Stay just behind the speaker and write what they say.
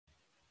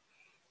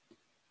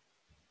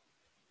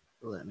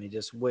Let me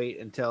just wait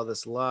until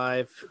this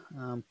live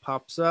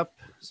pops up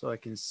so I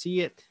can see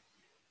it.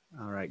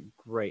 All right,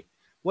 great.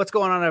 What's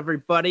going on,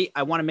 everybody?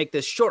 I want to make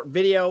this short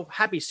video.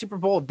 Happy Super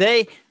Bowl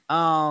day.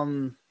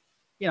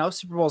 You know,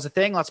 Super Bowl is a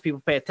thing. Lots of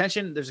people pay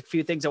attention. There's a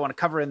few things I want to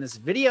cover in this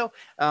video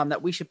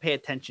that we should pay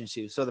attention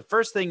to. So the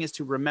first thing is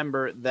to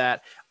remember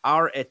that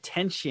our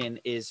attention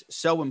is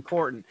so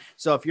important.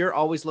 So if you're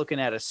always looking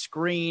at a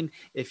screen,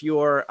 if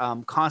you're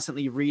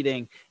constantly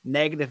reading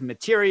negative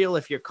material,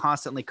 if you're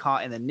constantly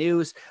caught in the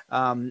news,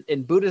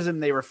 in Buddhism,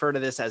 they refer to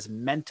this as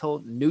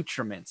mental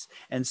nutriments.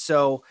 And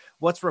so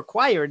what's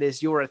required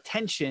is your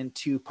attention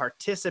to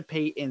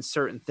participate in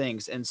certain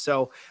things. And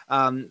so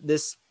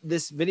this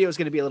video is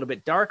going to be a little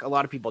bit dark. A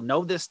lot of people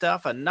know this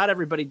stuff, and not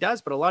everybody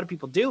does, but a lot of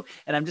people do.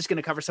 And I'm just going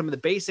to cover some of the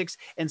basics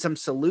and some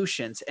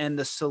solutions. And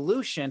the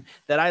solution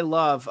that I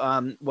love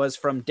was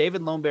from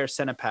David Lombear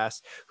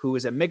Senepas, who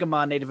is a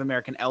Mi'kmaq Native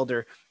American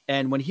elder.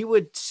 And when he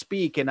would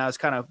speak, and I was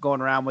kind of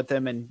going around with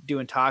him and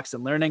doing talks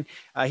and learning,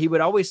 he would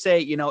always say,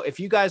 you know,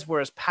 if you guys were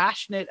as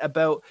passionate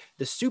about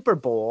the Super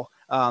Bowl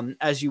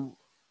as you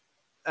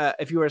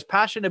if you were as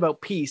passionate about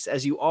peace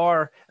as you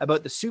are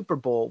about the Super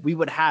Bowl, we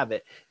would have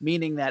it.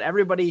 Meaning that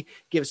everybody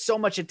gives so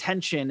much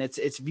attention.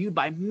 It's viewed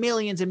by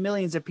millions and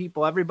millions of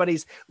people.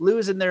 Everybody's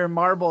losing their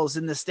marbles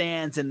in the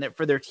stands and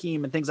for their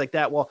team and things like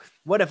that. Well,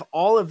 what if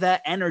all of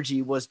that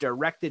energy was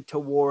directed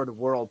toward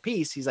world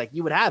peace? He's like,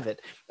 you would have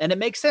it. And it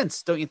makes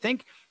sense, don't you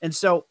think? And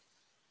so,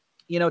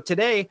 you know,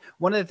 today,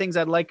 one of the things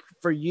I'd like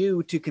for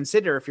you to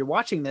consider if you're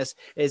watching this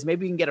is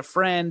maybe you can get a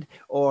friend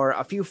or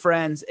a few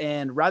friends,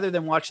 and rather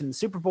than watching the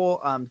Super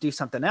Bowl, do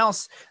something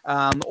else,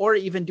 or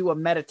even do a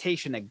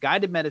meditation, a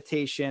guided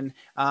meditation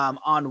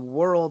on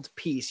world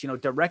peace, you know,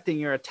 directing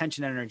your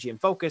attention, energy,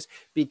 and focus,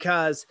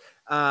 because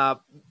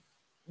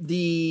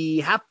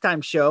the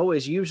halftime show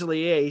is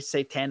usually a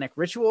satanic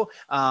ritual.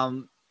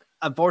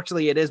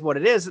 Unfortunately, it is what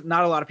it is.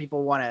 Not a lot of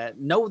people want to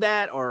know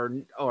that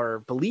or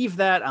believe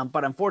that,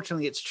 but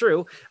unfortunately, it's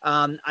true.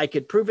 I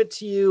could prove it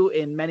to you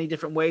in many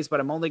different ways, but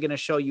I'm only going to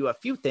show you a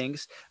few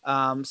things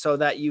so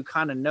that you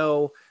kind of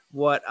know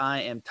what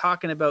I am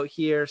talking about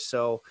here.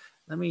 So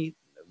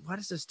why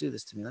does this do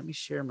this to me? Let me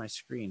share my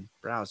screen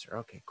browser.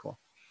 Okay, cool.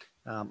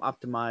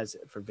 Optimize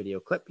for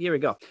video clip. Here we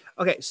go.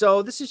 Okay,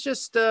 so this is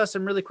just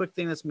some really quick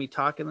thing. That's me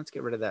talking. Let's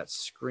get rid of that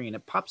screen.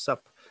 It pops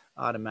up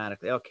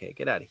automatically. Okay,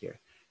 get out of here.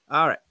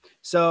 All right.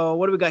 So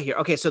what do we got here?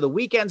 Okay. So the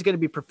Weeknd's going to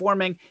be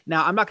performing.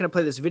 Now, I'm not going to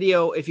play this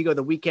video. If you go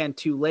The Weeknd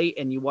too late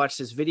and you watch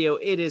this video,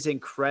 it is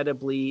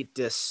incredibly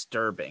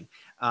disturbing.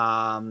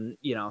 You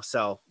know,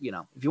 so, you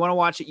know, if you want to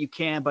watch it, you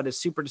can, but it's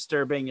super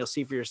disturbing. You'll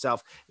see for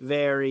yourself.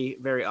 Very,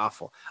 very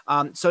awful.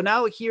 So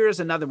now here's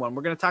another one.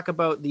 We're going to talk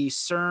about the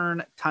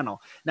CERN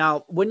tunnel.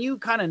 Now, when you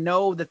kind of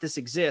know that this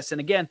exists, and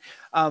again,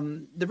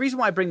 the reason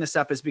why I bring this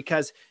up is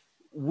because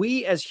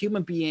we as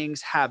human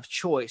beings have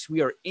choice.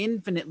 We are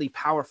infinitely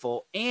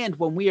powerful. And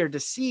when we are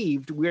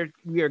deceived,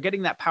 we are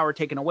getting that power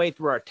taken away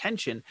through our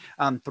attention,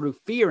 through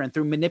fear and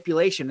through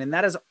manipulation. And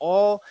that is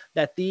all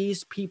that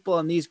these people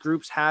and these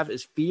groups have,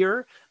 is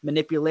fear,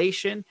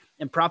 manipulation,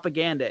 and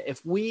propaganda.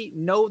 If we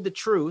know the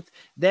truth,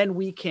 then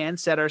we can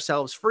set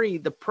ourselves free.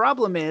 The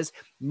problem is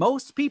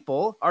most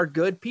people are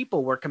good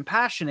people. We're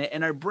compassionate,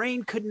 and our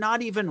brain could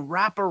not even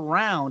wrap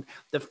around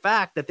the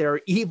fact that there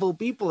are evil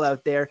people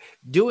out there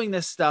doing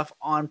this stuff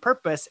on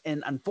purpose.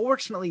 And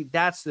unfortunately,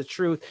 that's the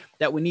truth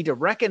that we need to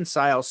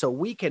reconcile so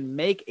we can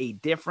make a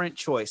different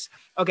choice.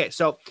 Okay,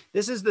 so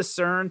this is the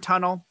CERN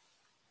tunnel.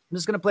 I'm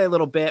just going to play a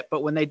little bit,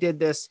 but when they did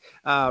this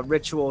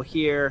ritual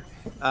here,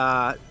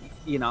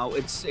 you know,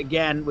 it's,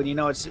 again, when you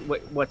know it's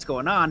what's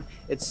going on,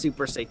 it's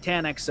super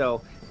satanic.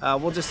 So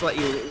we'll just let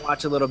you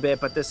watch a little bit,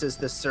 but this is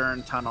the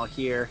CERN tunnel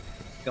here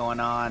going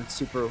on.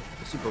 Super,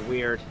 super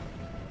weird.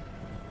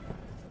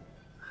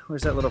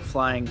 Where's that little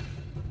flying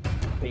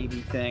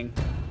baby thing?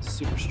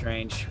 Super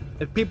strange.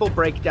 If people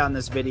break down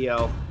this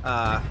video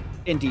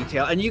in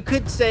detail, and you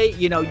could say,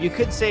 you know, you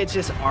could say it's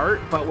just art,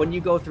 but when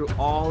you go through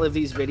all of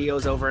these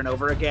videos over and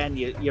over again,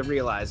 you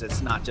realize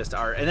it's not just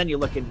art. And then you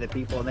look into the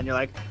people, and then you're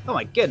like, oh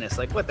my goodness,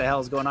 like what the hell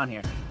is going on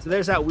here? So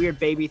there's that weird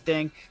baby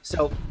thing.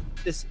 So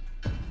this,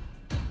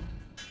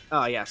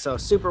 oh yeah, so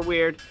super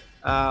weird.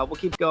 We'll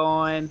keep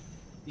going.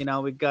 You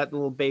know, we've got the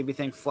little baby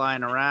thing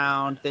flying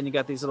around. Then you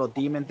got these little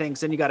demon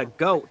things. Then you got a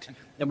goat.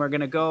 And we're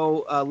going to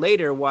go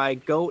later why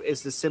goat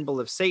is the symbol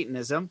of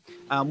Satanism,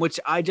 which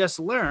I just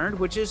learned,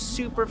 which is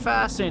super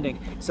fascinating.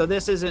 So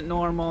this isn't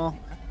normal.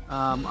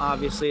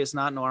 Obviously, it's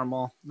not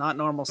normal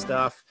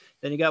stuff.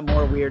 Then you got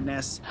more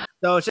weirdness.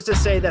 So it's just to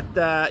say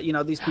that, you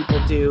know, these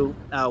people do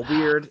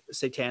weird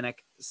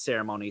satanic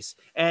ceremonies,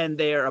 and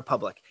they are a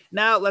public.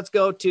 Now let's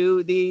go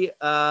to the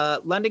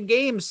London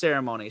Games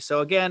ceremony.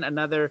 So again,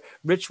 another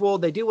ritual.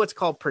 They do what's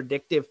called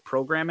predictive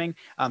programming.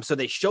 So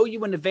they show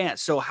you in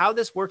advance. So how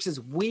this works is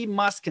we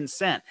must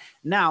consent.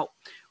 Now,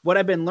 what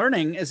I've been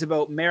learning is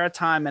about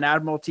maritime and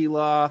admiralty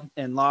law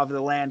and law of the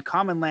land,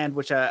 common land,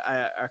 which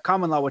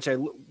common law, which I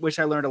wish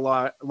I learned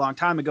a long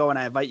time ago, and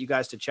I invite you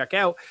guys to check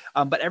out.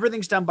 But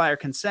everything's done by our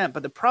consent.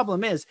 But the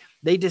problem is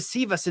they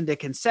deceive us into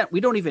consent. We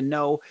don't even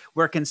know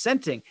we're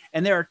consenting.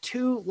 And there are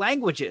two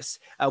languages.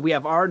 We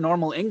have our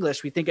normal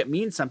English. We think it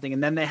means something.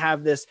 And then they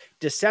have this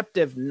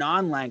deceptive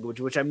non-language,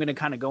 which I'm going to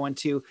kind of go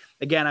into.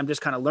 Again, I'm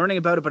just kind of learning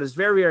about it, but it's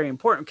very, very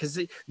important because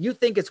you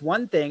think it's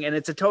one thing and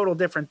it's a total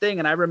different thing.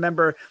 And I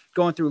remember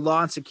going through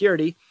law and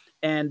security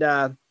and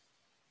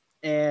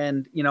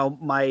you know,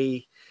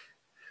 my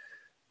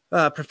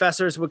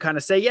professors would kind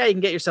of say, yeah, you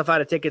can get yourself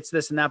out of tickets,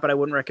 this and that, but I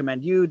wouldn't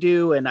recommend you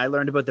do. And I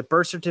learned about the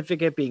birth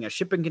certificate being a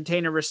shipping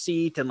container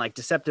receipt and like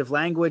deceptive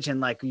language.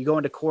 And like you go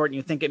into court and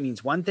you think it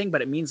means one thing,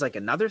 but it means like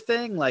another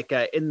thing. Like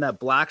in the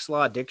Black's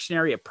Law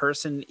Dictionary, a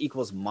person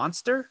equals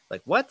monster.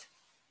 Like what?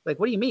 Like,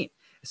 what do you mean?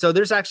 So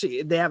there's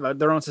actually, they have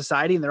their own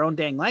society and their own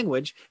dang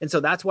language. And so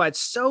that's why it's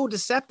so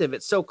deceptive.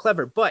 It's so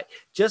clever. But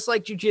just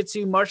like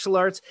jujitsu, martial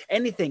arts,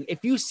 anything,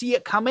 if you see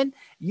it coming,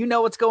 you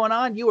know what's going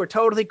on. You are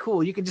totally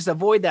cool. You can just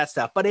avoid that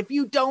stuff. But if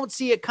you don't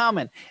see it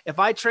coming, if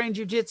I train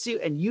jujitsu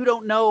and you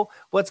don't know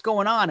what's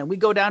going on and we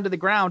go down to the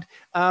ground,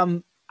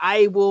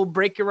 I will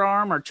break your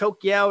arm or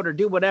choke you out or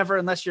do whatever,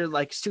 unless you're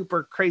like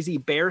super crazy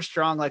bear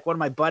strong, like one of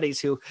my buddies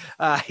who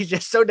he's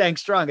just so dang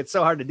strong. It's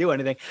so hard to do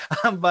anything.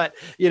 But,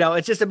 you know,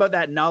 it's just about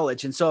that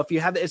knowledge. And so if you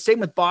have the same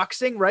with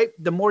boxing, right?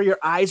 The more your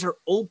eyes are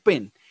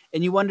open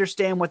and you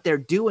understand what they're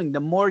doing, the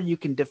more you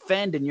can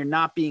defend and you're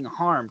not being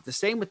harmed. The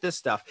same with this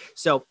stuff.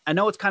 So I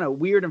know it's kind of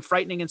weird and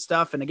frightening and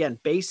stuff. And again,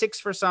 basics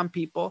for some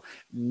people,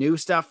 new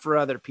stuff for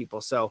other people.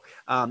 So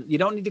you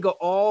don't need to go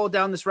all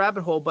down this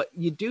rabbit hole, but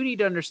you do need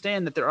to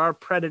understand that there are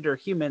predator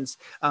humans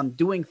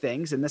doing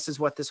things. And this is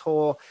what this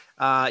whole,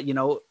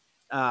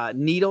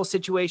 needle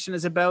situation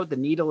is about. The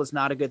needle is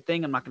not a good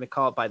thing. I'm not going to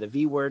call it by the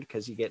V word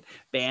because you get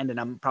banned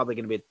and I'm probably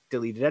going to be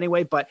deleted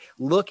anyway, but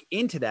look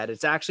into that.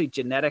 It's actually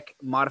genetic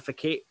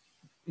modification.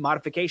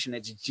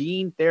 It's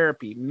gene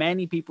therapy.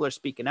 Many people are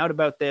speaking out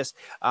about this,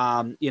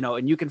 and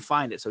you can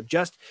find it. So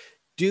just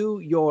do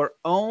your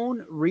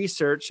own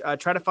research,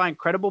 try to find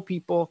credible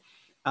people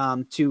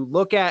to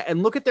look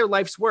at their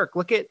life's work.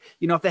 Look at,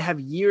 if they have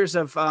years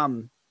of,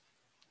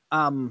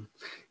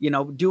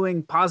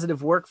 doing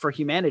positive work for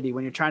humanity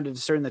when you're trying to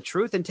discern the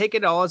truth, and take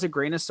it all as a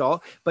grain of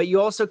salt. But you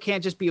also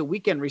can't just be a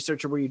weekend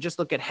researcher where you just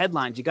look at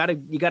headlines. You got to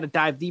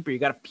dive deeper. You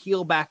got to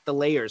peel back the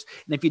layers.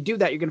 And if you do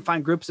that, you're going to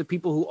find groups of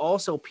people who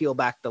also peel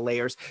back the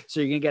layers.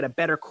 So you're going to get a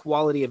better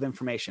quality of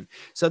information.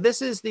 So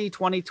this is the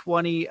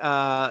 2020,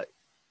 was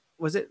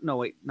it? No,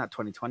 wait, not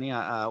 2020,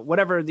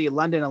 whatever, the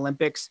London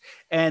Olympics.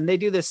 And they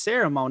do this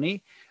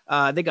ceremony.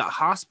 They got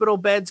hospital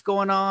beds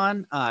going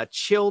on,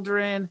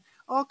 children,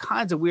 all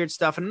kinds of weird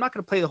stuff. And I'm not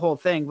going to play the whole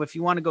thing, but if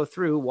you want to go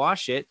through,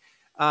 watch it.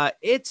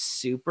 It's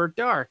super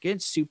dark.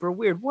 It's super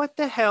weird. What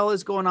the hell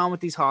is going on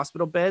with these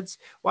hospital beds?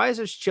 Why is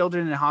there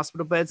children in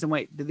hospital beds? And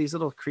wait, did these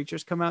little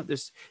creatures come out?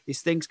 These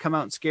things come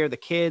out and scare the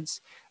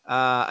kids.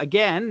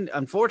 Again,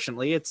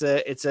 unfortunately, it's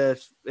a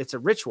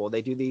ritual.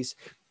 They do these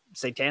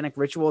satanic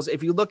rituals.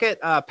 If you look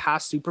at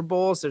past Super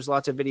Bowls, there's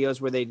lots of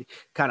videos where they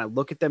kind of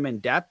look at them in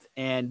depth,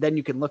 and then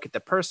you can look at the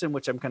person,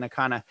 which I'm going to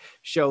kind of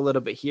show a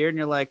little bit here, and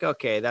you're like,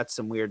 okay, that's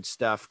some weird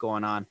stuff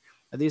going on.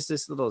 Are these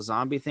this little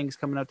zombie things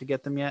coming out to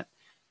get them yet?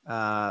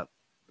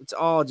 It's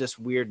all just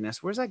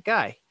weirdness. Where's that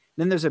guy? And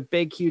then there's a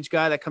big, huge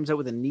guy that comes out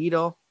with a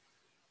needle.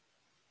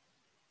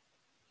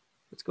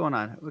 What's going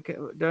on? Okay,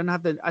 don't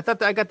have the. I thought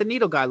that I got the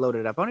needle guy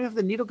loaded up. I don't have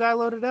the needle guy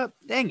loaded up.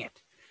 Dang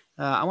it!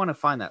 I want to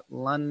find that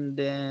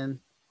London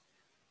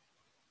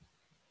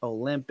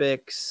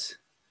Olympics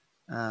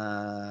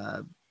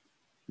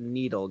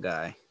needle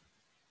guy.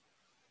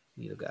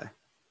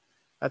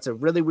 That's a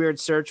really weird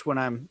search when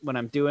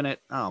I'm doing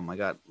it. Oh my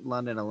god,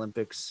 London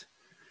Olympics.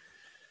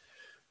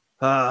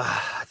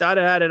 I thought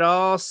I had it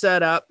all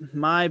set up.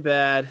 My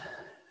bad.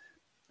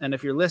 And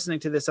if you're listening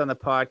to this on the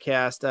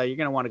podcast, you're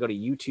going to want to go to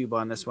YouTube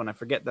on this one. I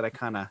forget that I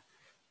kind of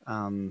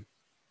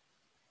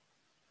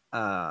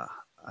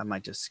I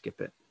might just skip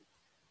it.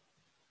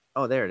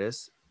 Oh, there it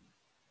is.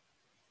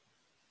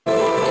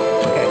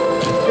 Okay.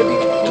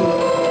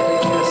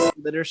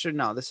 Literature.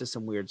 No, this is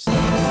some weird stuff.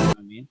 You know what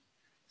I mean,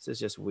 this is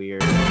just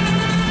weird. Look,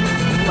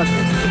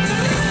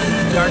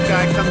 dark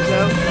guy comes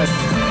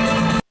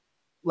out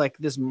like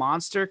this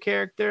monster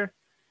character.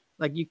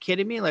 Like, you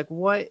kidding me? Like,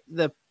 what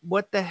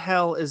the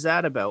hell is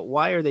that about?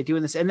 Why are they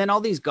doing this? And then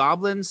all these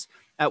goblins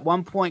at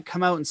one point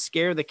come out and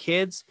scare the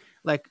kids.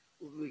 Like,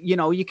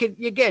 you could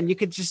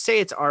just say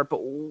it's art,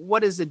 but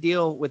what is the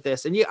deal with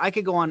this? And I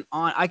could go on,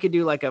 I could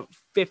do like a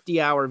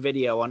 50-hour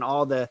video on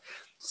all the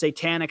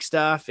satanic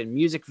stuff and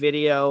music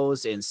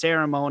videos and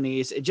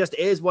ceremonies. It just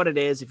is what it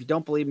is. If you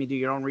don't believe me, do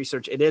your own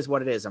research. It is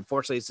what it is.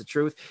 Unfortunately, it's the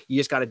truth. You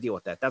just got to deal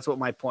with that. That's what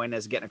my point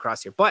is getting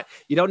across here. But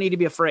you don't need to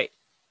be afraid.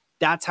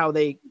 That's how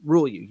they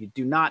rule you. You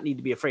do not need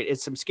to be afraid.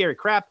 It's some scary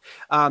crap.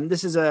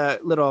 This is a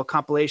little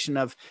compilation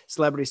of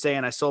celebrities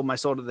saying, I sold my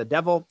soul to the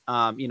devil.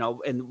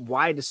 And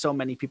why do so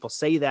many people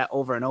say that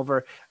over and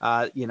over?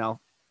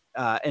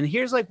 And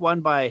here's like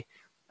one by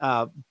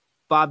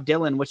Bob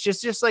Dylan, which is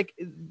just like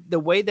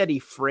the way that he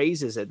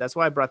phrases it. That's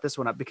why I brought this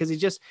one up, because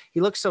he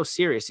looks so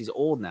serious. He's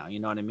old now, you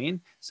know what I mean?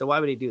 So why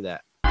would he do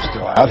that?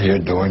 Still out here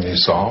doing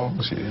these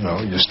songs, you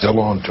know, you're still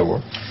on tour.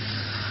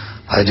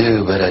 I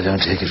do, but I don't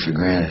take it for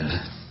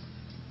granted.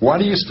 Why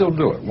do you still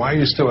do it? Why are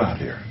you still out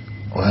here?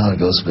 Well, it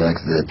goes back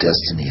to the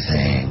destiny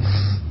thing.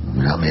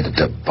 I made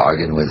a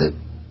bargain with it,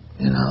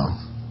 you know,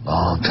 a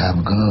long time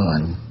ago,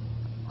 and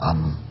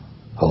I'm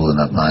holding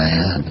up my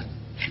hand.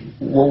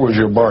 What was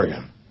your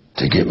bargain?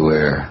 To get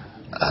where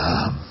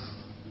I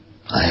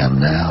am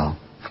now.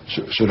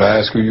 Should I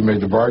ask who you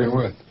made the bargain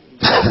with?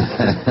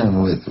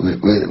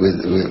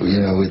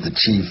 with the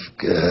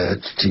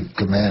chief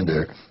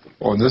commander.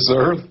 On this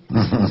earth?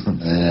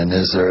 And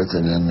this earth,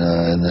 and then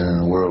in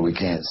the world we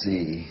can't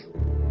see.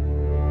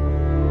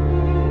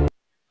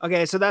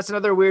 Okay, so that's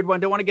another weird one.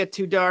 Don't want to get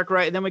too dark,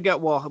 right? And then we're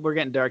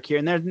getting dark here.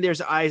 And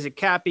there's Isaac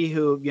Cappy,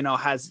 who,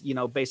 has,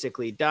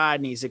 basically died,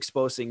 and he's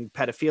exposing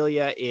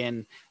pedophilia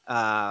in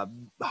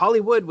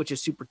Hollywood, which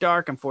is super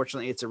dark.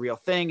 Unfortunately, it's a real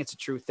thing. It's a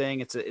true thing.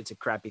 It's a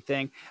crappy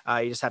thing.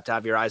 You just have to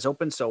have your eyes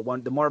open. So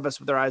the more of us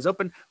with our eyes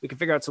open, we can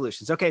figure out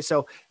solutions. Okay,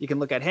 so you can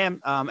look at him.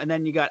 And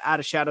then you got Out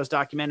of Shadows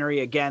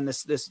documentary. Again,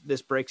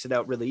 this breaks it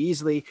out really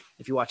easily.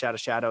 If you watch Out of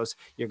Shadows,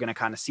 you're going to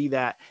kind of see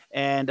that.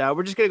 And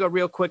we're just going to go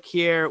real quick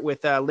here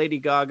with Lady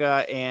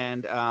Gaga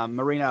and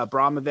Marina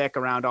Abramovic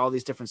around all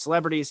these different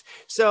celebrities.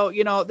 So,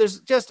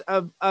 there's just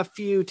a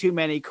few too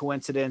many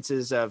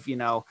coincidences of,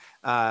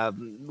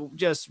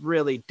 just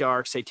really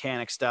dark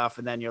satanic stuff.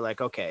 And then you're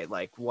like, okay,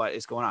 like what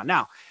is going on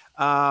now?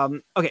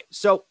 Okay.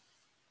 So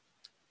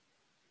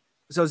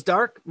it's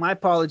dark. My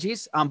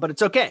apologies. But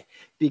it's okay,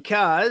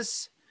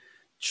 because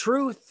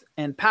truth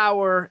and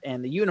power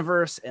and the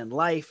universe and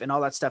life and all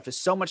that stuff is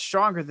so much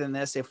stronger than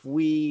this if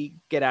we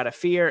get out of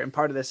fear. And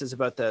part of this is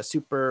about the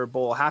Super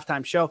Bowl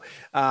halftime show.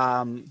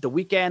 The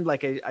Weeknd,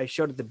 like I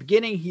showed at the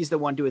beginning, he's the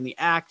one doing the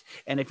act.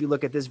 And if you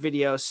look at this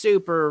video,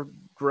 super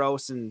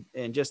gross and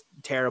just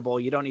terrible.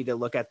 You don't need to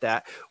look at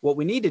that. What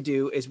we need to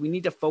do is we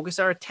need to focus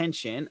our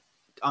attention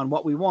on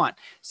what we want.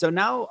 So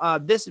now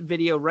this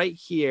video right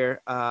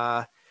here,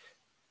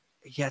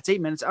 yeah, it's 8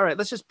 minutes. All right,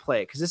 let's just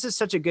play it, because this is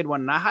such a good one.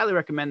 And I highly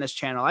recommend this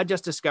channel. I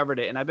just discovered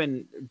it and I've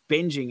been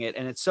binging it,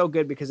 and it's so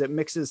good because it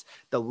mixes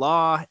the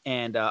law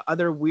and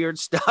other weird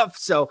stuff.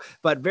 So,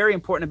 but very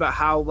important about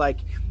how, like,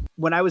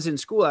 when I was in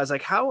school, I was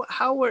like, how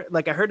were,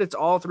 like, I heard it's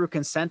all through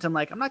consent. I'm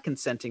like, I'm not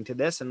consenting to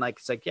this. And like,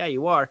 it's like, yeah,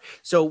 you are.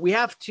 So we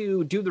have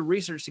to do the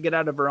research to get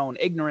out of our own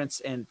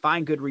ignorance and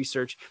find good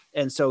research.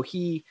 And so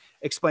he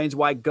explains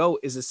why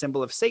goat is a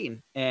symbol of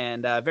Satan,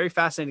 and very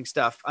fascinating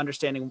stuff.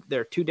 Understanding there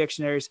are two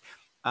dictionaries.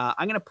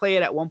 I'm going to play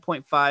it at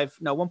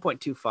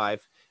 1.25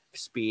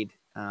 speed,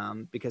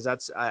 because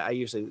I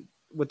usually,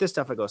 with this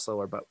stuff, I go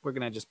slower, but we're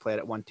going to just play it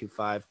at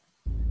 1.25.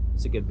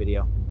 It's a good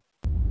video.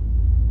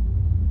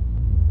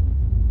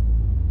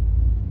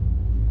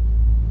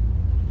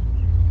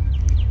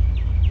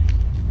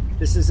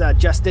 This is a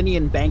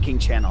Justinian Banking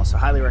channel, so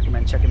highly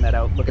recommend checking that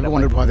out. Ever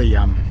wondered why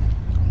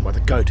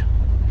the goat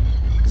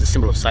is a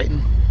symbol of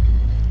Satan?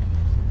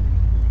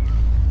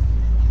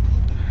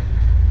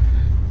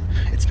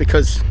 It's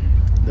because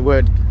the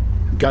word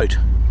goat,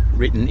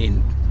 written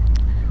in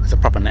as a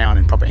proper noun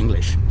in proper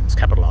English, it's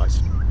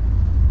capitalized.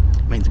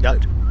 It means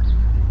goat.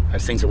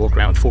 Those things that walk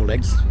around with 4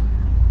 legs.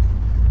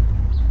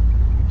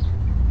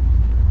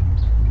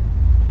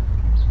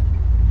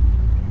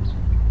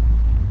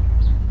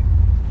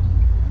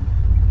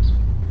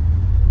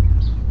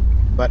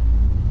 But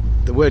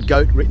the word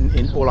goat, written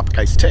in all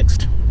uppercase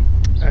text,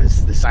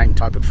 is the same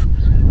type of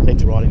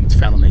letter writing that's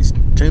found on these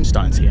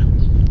tombstones here.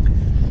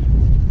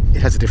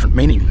 It has a different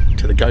meaning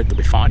to the goat that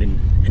we find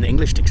in the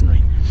English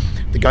dictionary.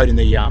 The goat in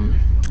the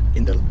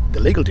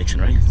legal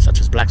dictionary, such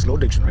as Black's Law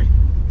Dictionary,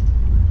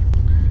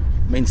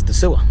 means the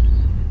sewer,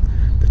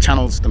 the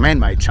channels, the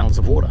man-made channels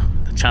of water,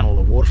 the channel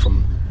of water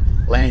from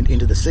land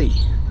into the sea.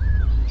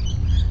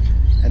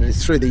 And it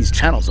is through these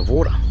channels of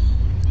water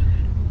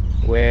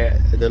where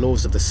the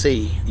laws of the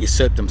sea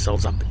usurp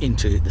themselves up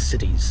into the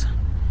cities.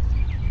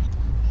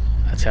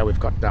 That's how we've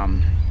got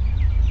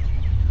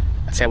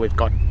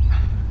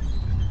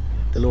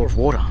the law of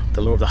water,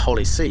 the law of the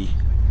Holy See,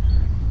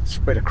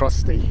 spread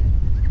across the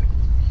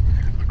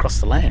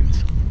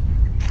lands.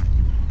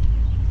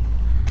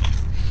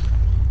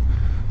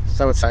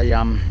 So it's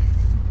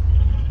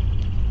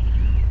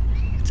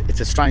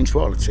a strange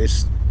world.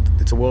 It's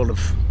a world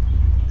of,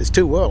 there's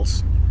two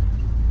worlds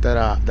that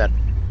are that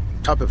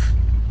type of,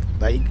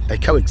 they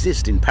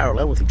coexist in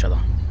parallel with each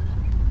other.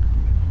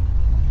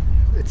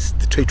 It's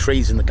the two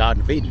trees in the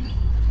Garden of Eden,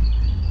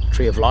 the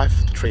tree of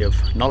life, the tree of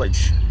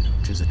knowledge,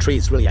 which is a tree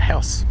is really a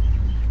house.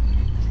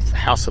 It's the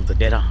house of the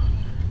debtor,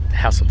 the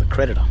house of the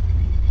creditor.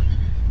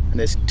 And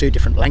there's two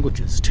different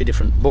languages, two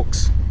different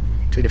books,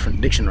 two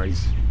different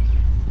dictionaries.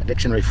 A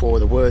dictionary for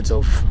the words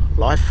of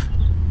life,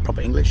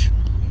 proper English,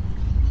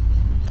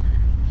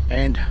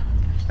 and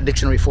a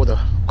dictionary for the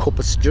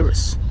corpus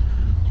juris,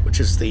 which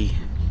is the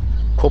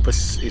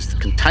corpus is the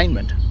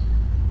containment,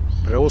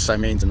 but it also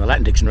means in the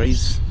Latin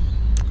dictionaries,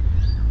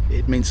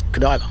 it means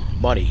cadaver,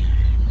 body,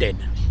 dead.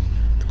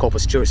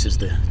 corpus juris is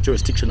the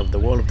jurisdiction of the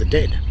world of the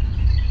dead.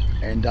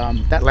 And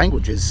that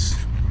language is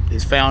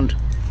found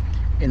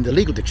in the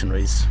legal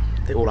dictionaries,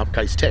 the all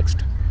uppercase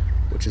text,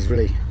 which is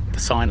really the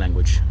sign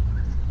language.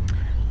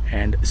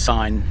 And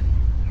sign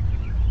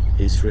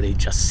is really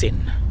just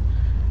sin.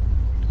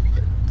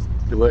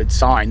 The word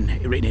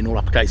sign, written in all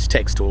uppercase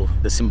text, or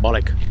the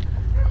symbolic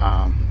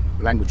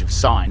language of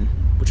sign,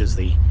 which is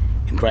the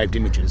engraved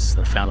images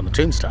that are found on the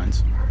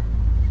tombstones.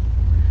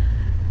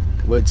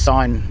 The word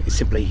sign is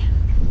simply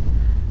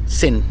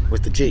sin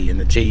with the G, and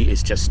the G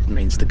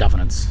means the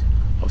governance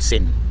of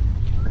sin.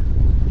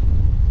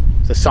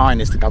 So sign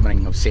is the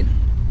governing of sin.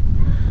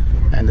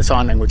 And the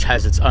sign language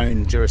has its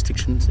own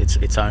jurisdictions,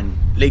 its own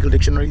legal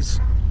dictionaries.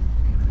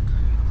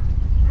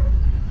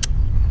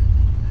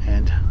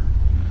 And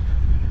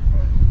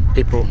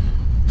people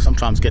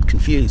sometimes get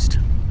confused,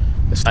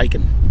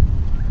 mistaken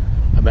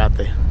about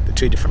the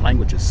two different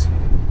languages.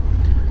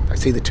 They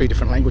see the two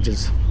different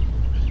languages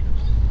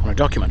on a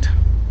document.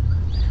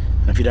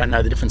 And if you don't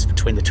know the difference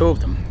between the two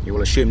of them, you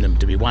will assume them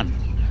to be one.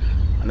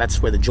 And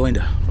that's where the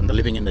joinder from the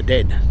living and the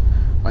dead.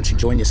 Once you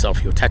join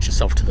yourself, you attach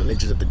yourself to the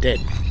ledgers of the dead,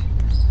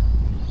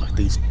 like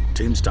these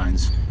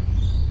tombstones.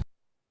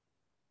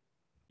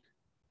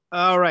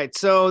 All right,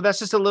 so that's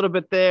just a little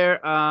bit there.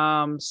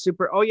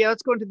 Super. Oh yeah,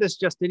 let's go into this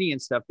Justinian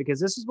stuff, because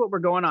this is what we're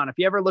going on. If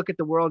you ever look at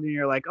the world and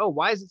you're like, oh,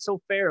 why is it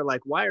so fair? Like,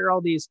 why are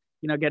all these,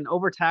 getting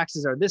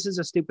overtaxes, or this is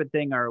a stupid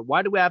thing, or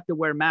why do we have to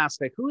wear masks?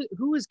 Like,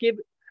 who is giving?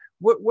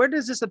 Where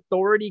does this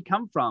authority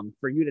come from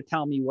for you to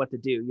tell me what to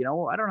do?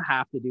 I don't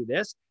have to do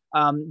this,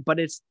 but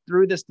it's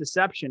through this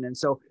deception. And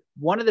so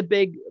one of the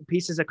big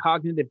pieces of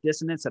cognitive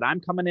dissonance that I'm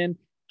coming in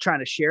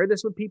trying to share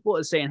this with people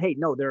is saying, hey,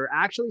 no, there are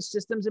actually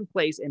systems in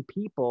place and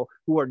people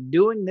who are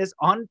doing this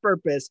on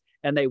purpose,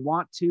 and they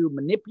want to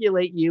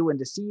manipulate you and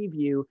deceive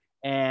you,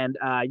 and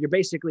you're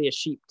basically a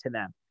sheep to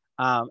them.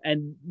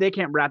 And they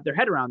can't wrap their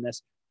head around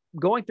this.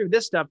 Going through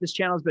this stuff, this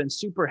channel has been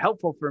super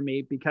helpful for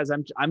me, because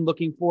I'm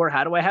looking for,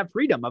 how do I have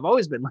freedom? I've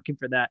always been looking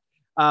for that.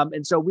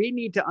 And so we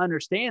need to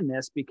understand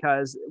this,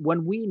 because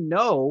when we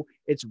know,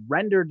 it's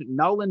rendered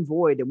null and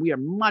void, and we are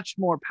much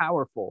more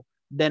powerful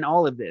than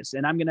all of this.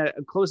 And I'm going to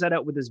close that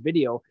out with this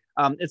video.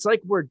 It's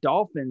like we're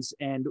dolphins,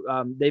 and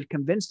they've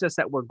convinced us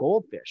that we're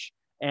goldfish,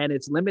 and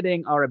it's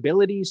limiting our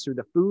abilities through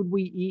the food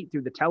we eat,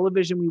 through the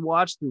television we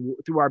watch,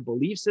 through our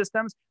belief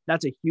systems.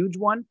 That's a huge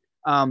one.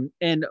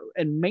 And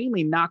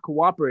mainly not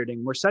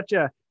cooperating. We're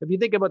if you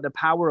think about the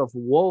power of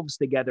wolves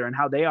together and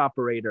how they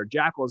operate, or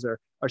jackals,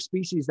 are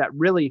species that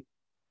really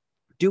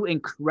do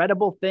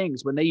incredible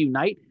things. When they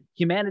unite,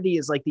 humanity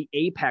is like the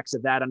apex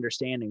of that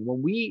understanding.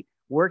 When we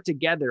work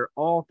together,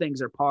 all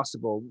things are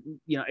possible,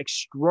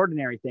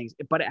 extraordinary things,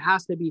 but it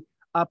has to be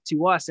up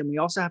to us. And we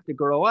also have to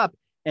grow up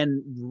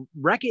and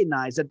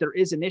recognize that there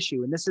is an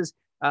issue. And this is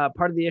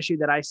part of the issue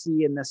that I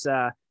see in this,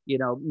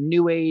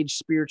 new age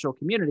spiritual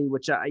community,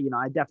 which I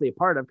definitely a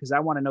part of, because I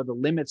want to know the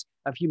limits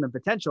of human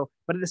potential.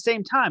 But at the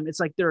same time, it's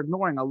like they're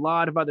ignoring a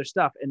lot of other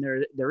stuff, and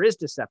there is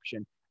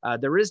deception,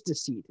 there is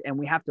deceit, and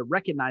we have to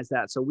recognize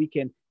that so we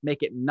can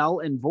make it null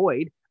and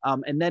void,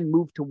 and then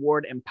move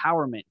toward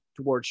empowerment,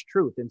 towards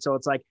truth. And so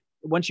it's like,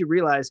 once you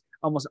realize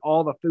almost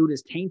all the food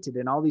is tainted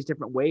in all these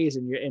different ways,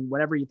 and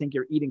whenever you think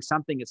you're eating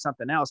something, it's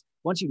something else.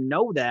 Once you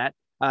know that,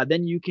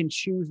 then you can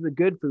choose the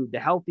good food, the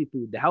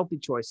healthy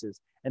choices,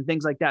 and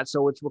things like that.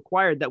 So it's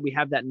required that we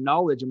have that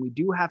knowledge, and we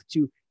do have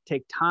to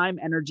take time,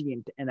 energy,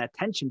 and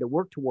attention to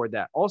work toward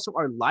that. Also,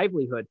 our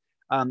livelihood.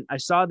 I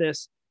saw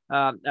this,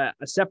 a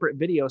separate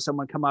video,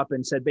 someone come up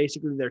and said,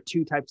 basically, there are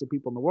two types of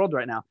people in the world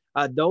right now.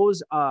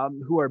 Those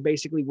who are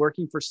basically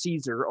working for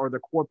Caesar or the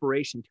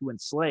corporation to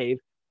enslave,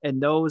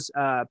 and those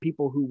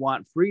people who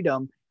want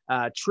freedom,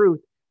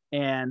 truth,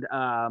 and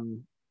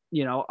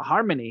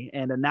harmony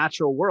and a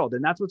natural world.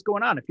 And that's what's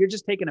going on. If you're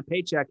just taking a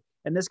paycheck,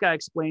 and this guy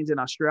explains in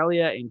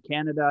Australia, in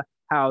Canada,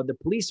 how the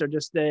police are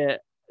just they're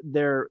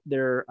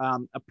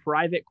a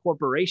private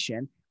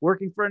corporation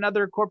working for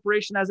another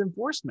corporation as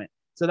enforcement.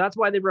 So that's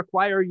why they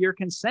require your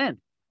consent.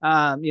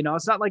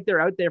 It's not like they're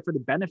out there for the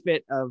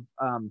benefit of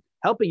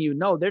helping you.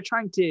 No, they're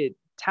trying to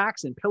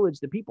tax and pillage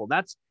the people.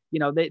 That's,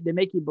 they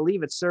make you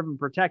believe it's serve and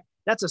protect.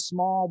 That's a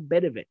small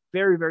bit of it,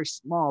 very, very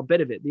small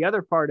bit of it. The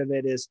other part of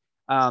it is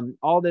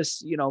all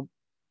this,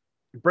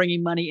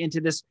 bringing money into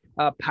this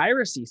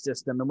piracy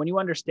system. And when you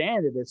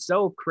understand it, it's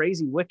so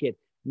crazy, wicked.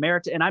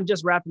 And I'm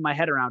just wrapping my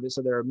head around it.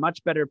 So there are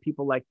much better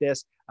people like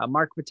this.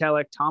 Mark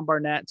Patelik, Tom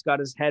Barnett's got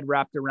his head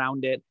wrapped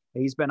around it.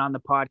 He's been on the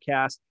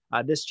podcast.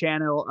 This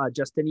channel,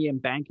 Justinian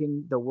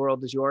Banking, The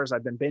World Is Yours.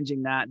 I've been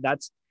binging that.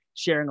 That's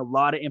sharing a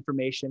lot of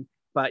information.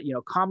 But,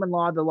 common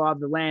law, the law of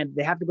the land,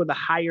 they have to go to the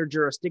higher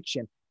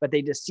jurisdiction, but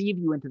they deceive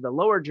you into the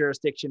lower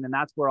jurisdiction. And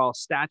that's where all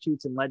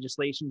statutes and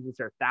legislations,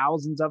 which are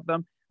thousands of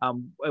them,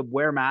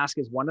 wear mask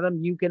is one of them.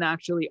 You can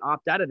actually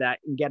opt out of that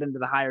and get into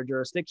the higher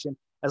jurisdiction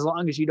as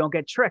long as you don't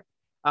get tricked.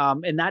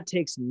 And that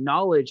takes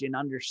knowledge and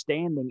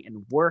understanding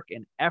and work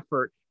and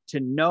effort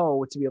to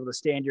know, to be able to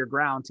stand your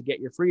ground, to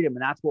get your freedom.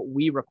 And that's what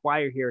we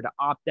require here, to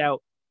opt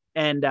out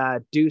and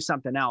do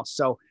something else.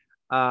 So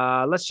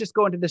let's just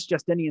go into this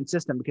Justinian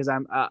system, because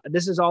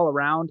this is all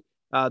around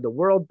the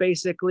world,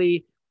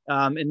 basically.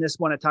 In this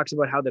one, it talks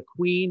about how the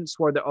queen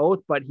swore the oath,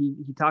 but he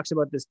talks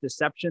about this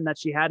deception that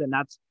she had. And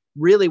that's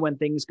really when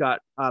things got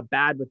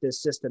bad with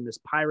this system, this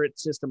pirate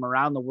system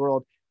around the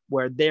world,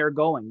 where they're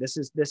going. This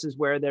is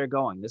where they're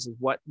going. This is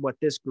what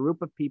this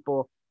group of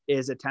people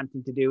is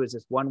attempting to do, is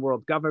this one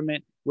world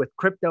government with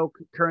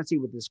cryptocurrency,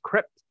 with this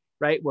crypt,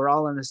 right? We're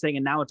all in this thing,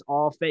 and now it's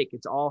all fake.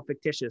 It's all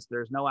fictitious.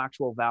 There's no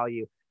actual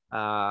value.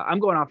 I'm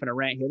going off on a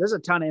rant here. There's a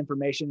ton of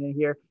information in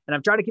here, and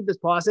I'm trying to keep this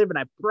positive, and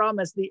I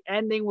promise the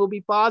ending will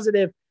be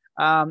positive.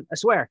 I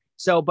swear.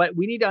 So, but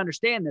we need to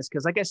understand this,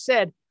 because like I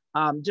said,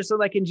 just so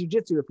like in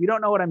jiu-jitsu, if you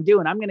don't know what I'm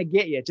doing, I'm going to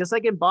get you. Just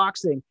like in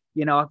boxing,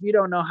 if you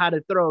don't know how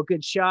to throw a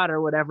good shot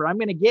or whatever, I'm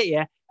going to get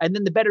you. And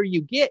then the better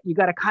you get, you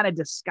got to kind of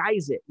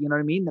disguise it. You know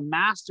what I mean? The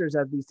masters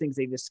of these things,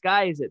 they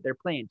disguise it. They're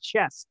playing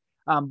chess.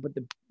 But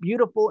the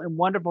beautiful and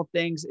wonderful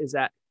things is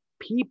that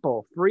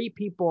free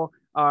people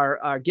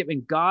are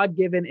given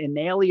God-given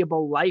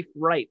inalienable life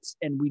rights.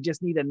 And we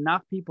just need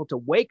enough people to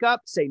wake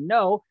up, say,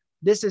 no,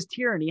 this is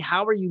tyranny.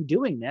 How are you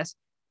doing this?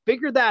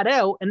 Figure that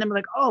out. And then we're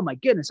like, oh my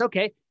goodness.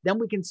 Okay. Then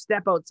we can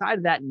step outside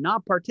of that,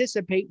 not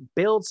participate,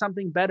 build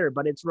something better.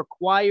 But it's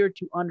required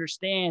to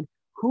understand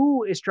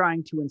who is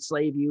trying to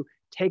enslave you,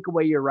 take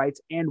away your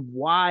rights, and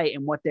why,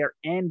 and what their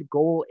end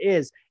goal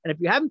is. And if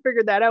you haven't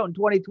figured that out in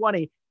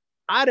 2020,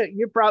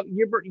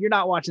 you're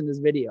not watching this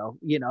video.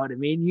 You know what I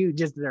mean? You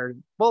just are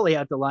fully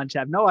out to lunch,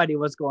 have no idea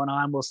what's going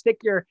on. We'll stick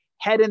your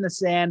head in the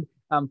sand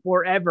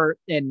forever.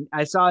 And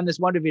I saw in this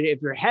one video,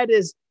 if your head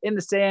is in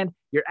the sand,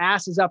 your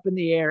ass is up in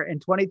the air, and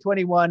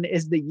 2021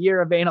 is the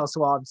year of anal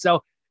swabs.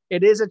 So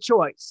it is a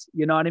choice.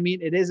 You know what I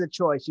mean? It is a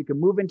choice. You can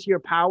move into your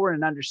power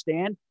and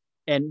understand,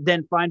 and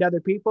then find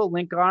other people,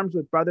 link arms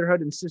with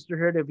brotherhood and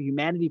sisterhood of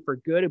humanity for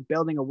good, of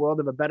building a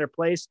world of a better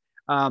place,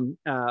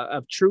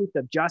 of truth,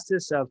 of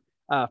justice, of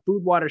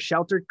food, water,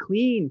 shelter,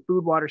 clean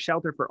food, water,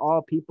 shelter for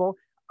all people.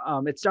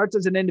 It starts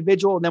as an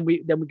individual, and then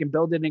we can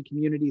build it in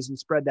communities and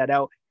spread that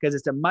out, because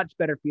it's a much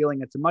better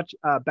feeling. It's a much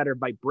better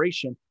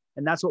vibration.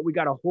 And that's what we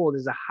got to hold,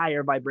 is a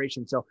higher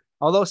vibration. So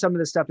although some of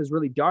this stuff is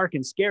really dark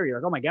and scary,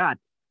 like, oh my God,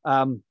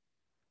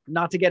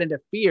 not to get into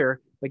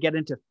fear, but get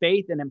into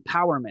faith and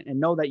empowerment, and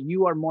know that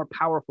you are more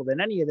powerful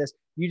than any of this.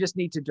 You just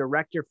need to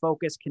direct your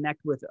focus,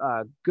 connect with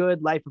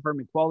good life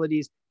affirming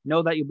qualities,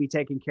 know that you'll be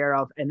taken care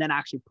of, and then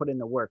actually put in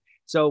the work.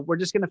 So we're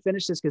just going to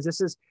finish this, because this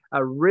is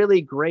a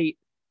really great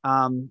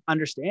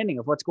understanding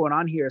of what's going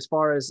on here, as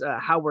far as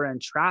how we're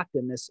entrapped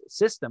in this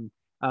system.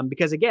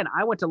 Because again,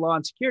 I went to law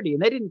and security,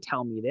 and they didn't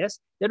tell me this.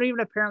 They don't even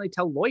apparently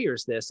tell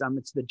lawyers this.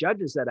 It's the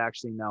judges that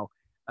actually know.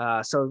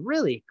 So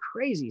really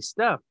crazy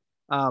stuff.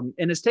 And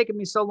it's taken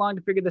me so long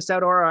to figure this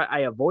out, or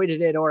I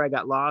avoided it, or I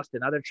got lost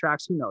in other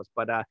tracks, who knows,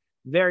 but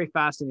very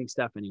fascinating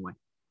stuff anyway.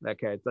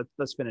 Okay,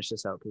 let's finish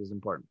this out, because it's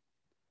important.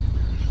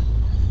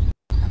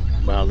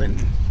 Well, then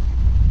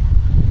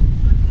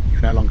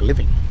you're no longer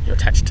living. You're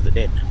attached to the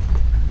dead.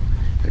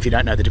 And if you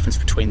don't know the difference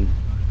between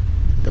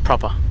the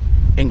proper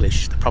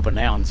English, the proper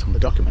nouns on the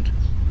document,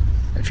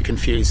 and if you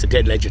confuse the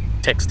dead ledger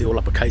text, the all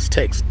uppercase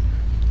text,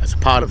 as a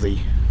part of the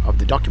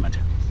document,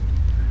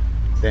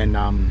 then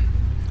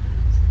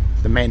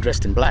the man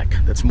dressed in black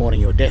that's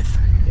mourning your death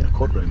in a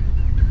courtroom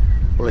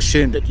will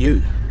assume that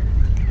you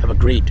have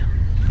agreed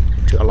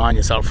to align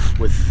yourself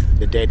with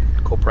the dead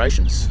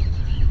corporations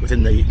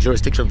within the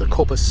jurisdiction of the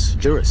corpus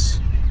juris,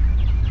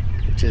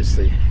 which is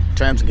the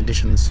terms and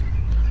conditions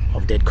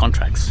of dead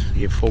contracts.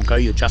 You forego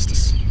your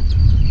justice.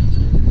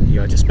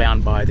 You are just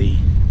bound by the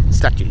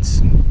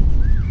statutes.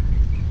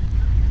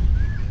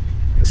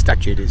 The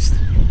statute is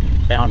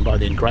bound by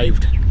the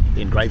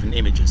engraven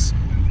images.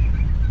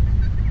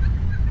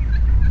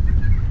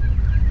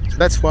 So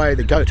that's why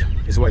the goat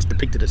is always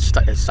depicted as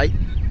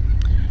Satan,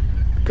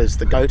 because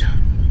the goat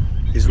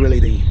is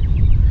really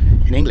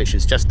in English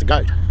is just the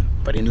goat,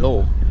 but in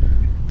law,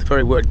 the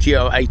very word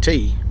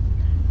G-O-A-T,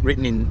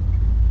 written in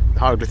the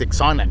hieroglyphic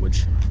sign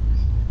language,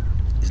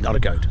 is not a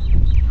goat.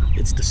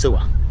 It's the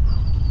sewer.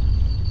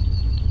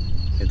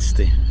 It's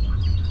the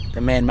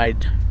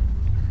man-made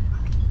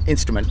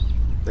instrument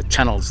that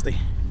channels the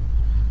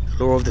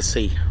law of the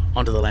sea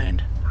onto the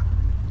land.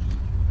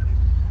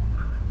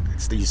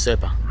 It's the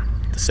usurper,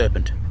 the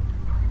serpent.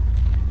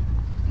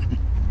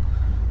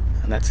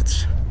 And that's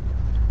its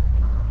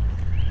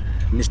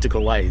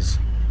mystical ways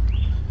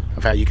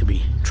of how you can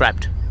be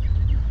trapped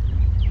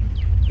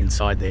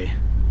inside their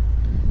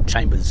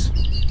chambers,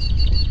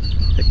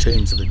 the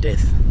tombs of the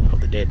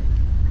dead.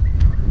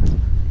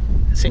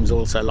 It seems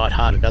all so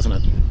light-hearted, doesn't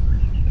it?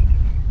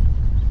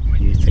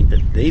 When you think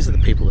that these are the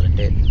people that are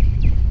dead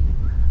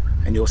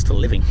and you're still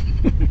living.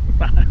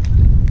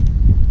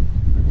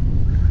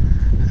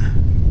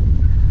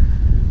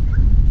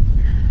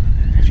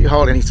 If you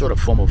hold any sort of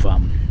form of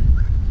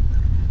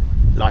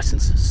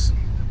licenses,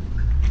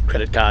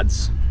 credit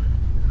cards,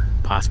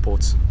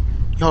 passports,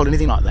 you hold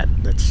anything like that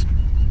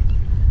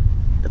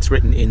that's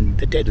written in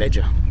the dead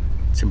ledger,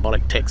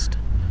 symbolic text,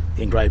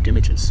 the engraved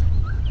images,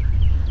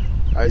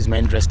 those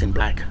men dressed in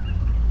black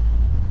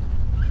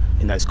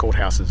in those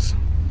courthouses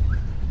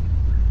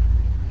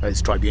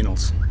those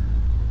tribunals.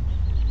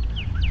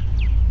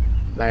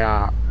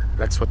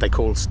 That's what they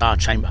call star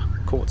chamber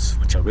courts,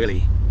 which are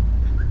really,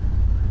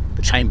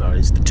 the chamber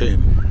is the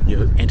tomb.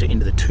 You enter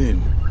into the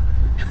tomb.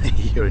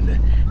 You're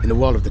in the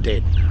world of the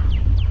dead.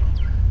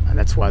 And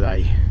that's why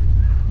they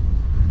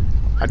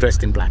are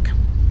dressed in black.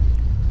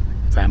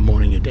 They are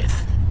mourning your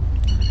death.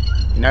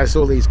 You notice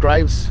all these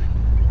graves?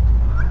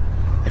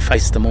 They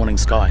face the morning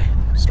sky.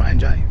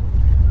 Strange, eh?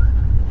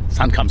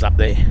 Sun comes up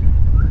there.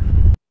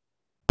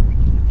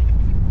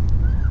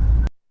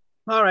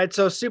 All right,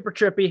 so super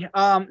trippy.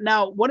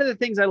 Now, one of the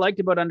things I liked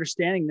about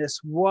understanding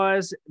this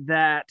was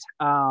that,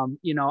 I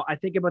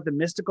think about the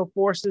mystical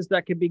forces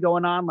that could be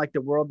going on, like the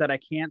world that I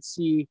can't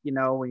see,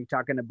 when you're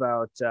talking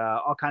about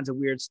all kinds of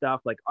weird stuff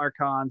like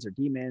archons or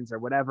demons or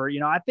whatever,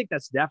 I think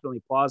that's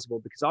definitely plausible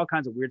because all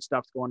kinds of weird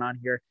stuff's going on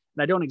here.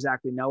 And I don't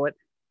exactly know it.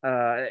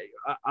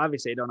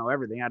 Obviously, I don't know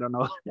everything. I don't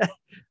know.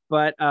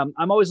 But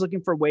I'm always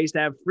looking for ways to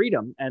have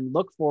freedom and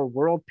look for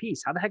world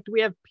peace. How the heck do we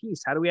have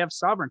peace? How do we have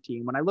sovereignty?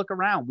 And when I look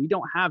around, we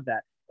don't have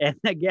that. And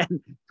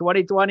again,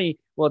 2020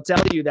 will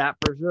tell you that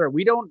for sure.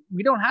 We don't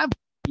have,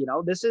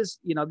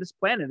 this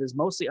planet is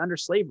mostly under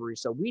slavery.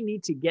 So we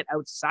need to get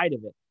outside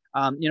of it.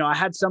 I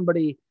had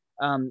somebody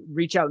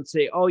reach out and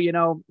say, oh,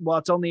 well,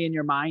 it's only in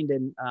your mind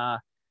and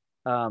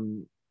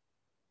none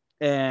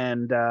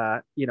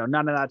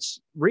of that's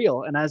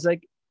real. And I was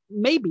like,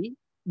 maybe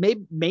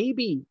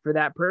for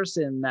that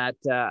person that,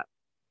 for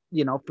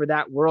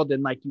that world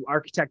and like you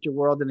architect your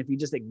world. And if you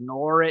just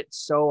ignore it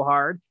so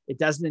hard, it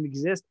doesn't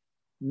exist.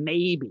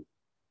 Maybe.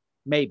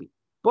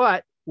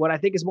 But what I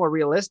think is more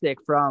realistic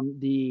from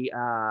the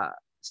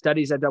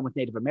studies I've done with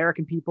Native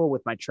American people,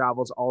 with my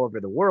travels all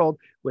over the world,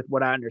 with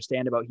what I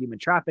understand about human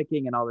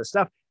trafficking and all this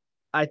stuff,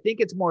 I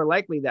think it's more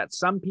likely that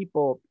some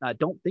people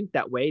don't think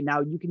that way. Now,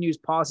 you can use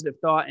positive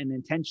thought and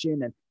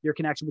intention and your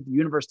connection with the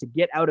universe to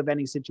get out of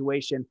any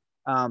situation.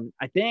 I don't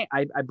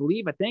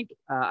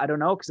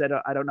know, because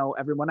I don't know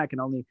everyone. I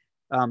can only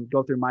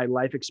go through my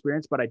life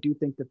experience, but I do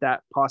think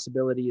that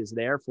possibility is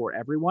there for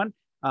everyone.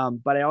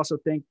 But I also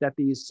think that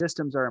these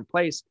systems are in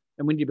place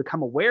and we need to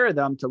become aware of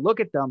them to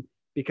look at them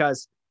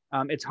because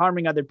it's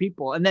harming other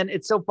people. And then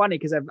it's so funny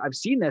because I've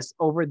seen this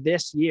over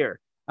this year.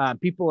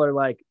 People are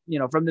like,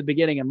 from the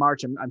beginning in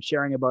March, I'm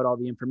sharing about all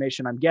the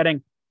information I'm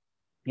getting,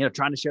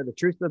 trying to share the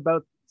truth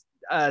about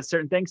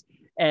certain things.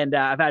 And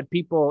I've had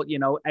people,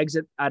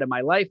 exit out of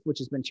my life, which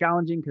has been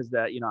challenging because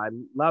I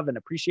love and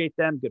appreciate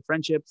them, good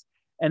friendships.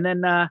 And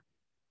then,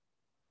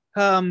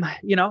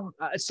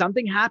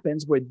 something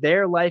happens where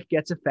their life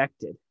gets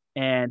affected.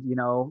 And,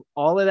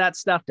 all of that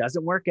stuff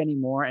doesn't work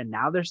anymore. And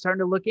now they're starting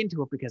to look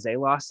into it because they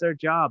lost their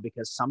job,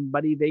 because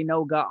somebody they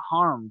know got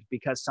harmed,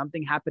 because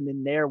something happened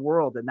in their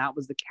world. And that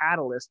was the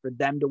catalyst for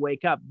them to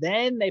wake up.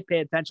 Then they pay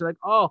attention like,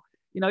 oh,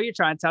 you're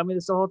trying to tell me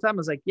this the whole time. I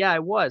was like, yeah, I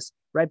was.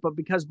 Right. But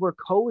because we're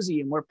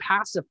cozy and we're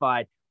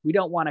pacified, we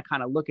don't want to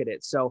kind of look at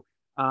it. So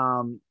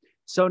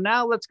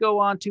now let's go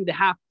on to the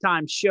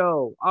halftime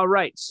show. All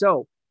right.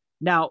 So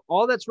now,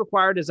 all that's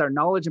required is our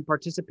knowledge and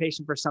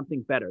participation for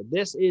something better.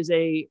 This is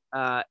a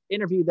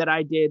interview that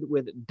I did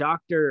with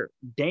Dr.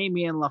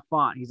 Damien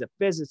Lafont. He's a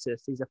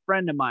physicist. He's a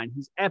friend of mine.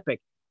 He's epic.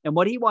 And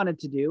what he wanted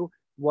to do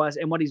was,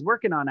 and what he's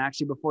working on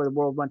actually before the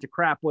world went to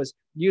crap, was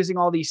using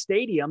all these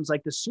stadiums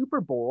like the Super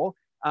Bowl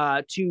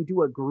to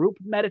do a group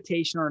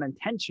meditation or an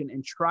intention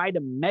and try to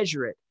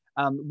measure it.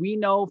 We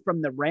know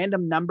from the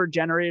random number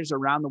generators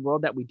around the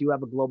world that we do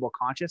have a global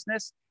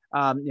consciousness,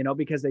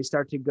 because they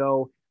start to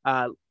go...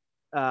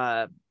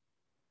 the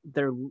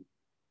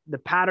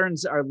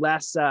patterns are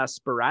less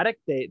sporadic.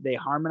 They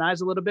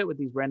harmonize a little bit with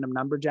these random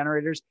number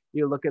generators.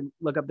 You look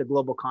up the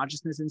Global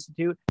Consciousness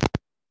Institute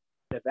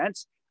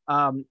events.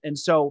 And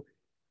so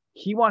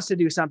he wants to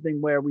do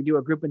something where we do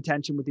a group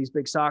intention with these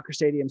big soccer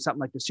stadiums, something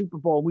like the Super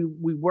Bowl.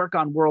 We work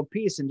on world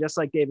peace. And just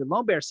like David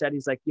Lombard said,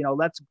 he's like,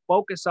 let's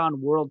focus on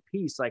world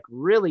peace, like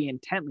really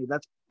intently.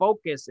 Let's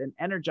focus and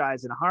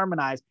energize and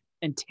harmonize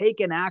and take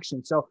an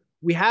action. So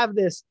we have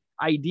this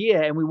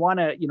idea and we want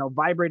to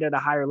vibrate at a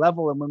higher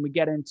level. And when we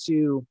get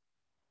into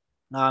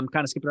kind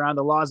of skipping around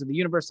the laws of the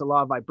universe, the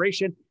law of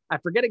vibration, I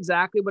forget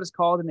exactly what it's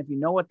called, and if you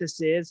know what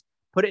this is,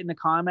 put it in the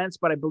comments.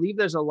 But I believe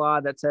there's a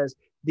law that says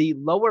the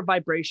lower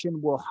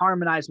vibration will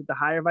harmonize with the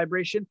higher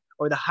vibration,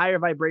 or the higher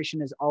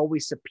vibration is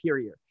always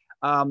superior.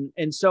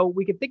 And so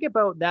we can think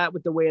about that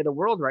with the way of the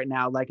world right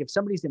now. Like if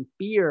somebody's in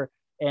fear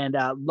and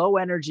low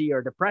energy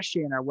or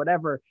depression or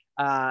whatever,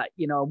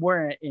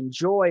 we're in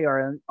joy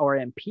or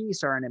in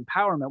peace or in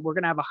empowerment, we're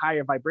going to have a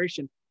higher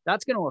vibration.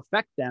 That's going to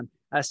affect them.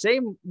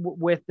 Same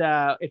with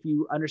if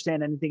you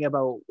understand anything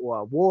about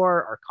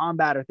war or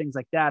combat or things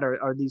like that,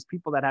 or these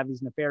people that have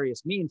these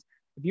nefarious means,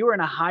 if you are in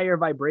a higher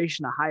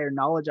vibration, a higher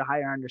knowledge, a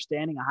higher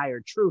understanding, a higher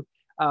truth,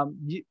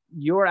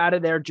 you're out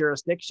of their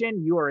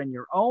jurisdiction, you are in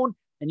your own,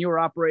 and you are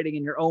operating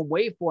in your own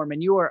waveform,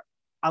 and you are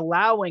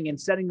allowing and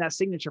setting that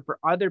signature for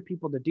other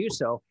people to do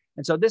so.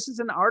 And so this is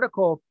an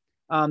article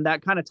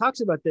that kind of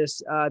talks about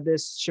this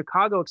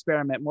Chicago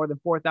experiment. More than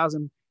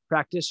 4,000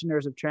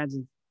 practitioners of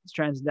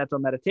transcendental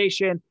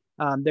meditation.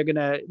 They're going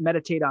to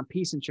meditate on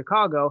peace in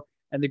Chicago.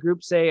 And the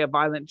group say a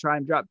violent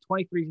crime dropped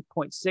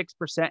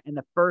 23.6% in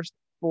the first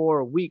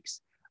 4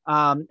 weeks.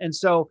 And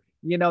so,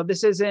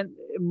 this it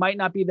might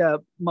not be the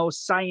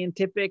most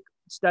scientific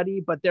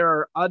study, but there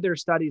are other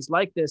studies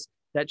like this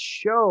that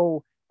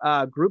show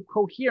group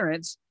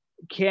coherence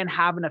can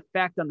have an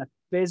effect on the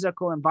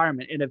physical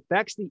environment. It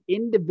affects the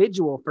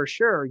individual for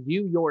sure,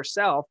 you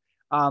yourself,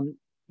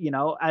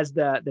 as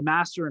the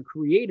master and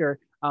creator,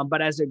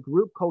 but as a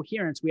group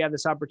coherence, we have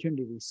this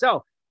opportunity.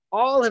 So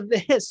all of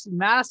this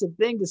massive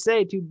thing to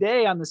say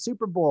today on the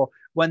Super Bowl,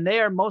 when they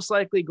are most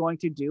likely going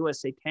to do a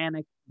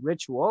satanic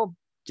ritual,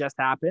 just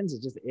happens.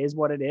 It just is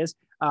what it is.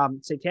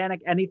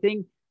 Satanic,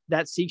 anything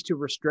that seeks to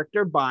restrict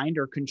or bind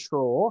or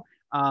control.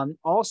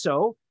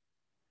 Also,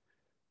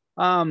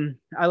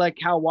 I like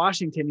Hal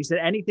Washington. He said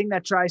anything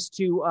that tries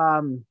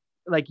to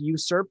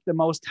usurp the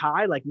Most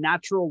High, like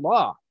natural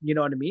law. You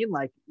know what I mean?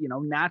 Like,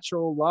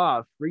 natural law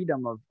of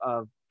freedom,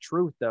 of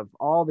truth, of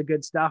all the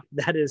good stuff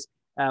that is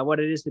what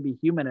it is to be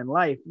human in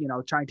life,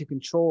 trying to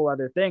control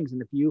other things.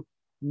 And if you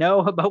know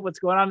about what's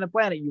going on the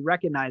planet, you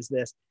recognize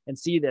this and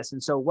see this.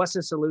 And so what's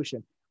the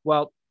solution?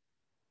 Well,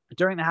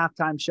 during the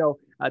halftime show,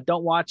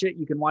 don't watch it.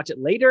 You can watch it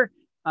later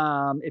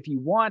if you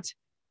want,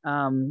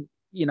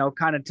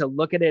 kind of to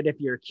look at it if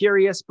you're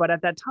curious. But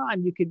at that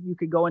time, you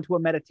could go into a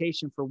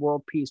meditation for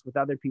world peace with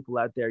other people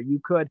out there. You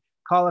could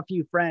call a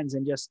few friends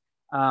and just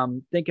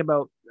think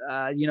about,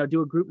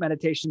 do a group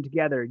meditation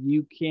together.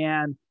 You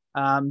can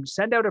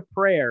send out a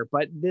prayer.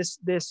 But this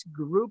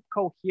group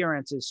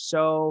coherence is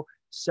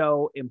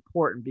so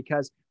important,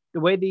 because the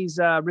way these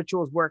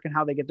rituals work and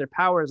how they get their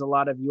power is a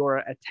lot of your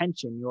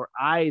attention, your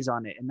eyes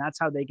on it. And that's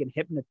how they can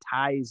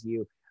hypnotize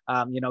you,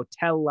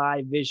 tell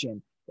lie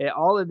vision.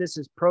 All of this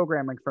is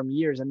programming from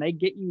years, and they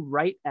get you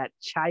right at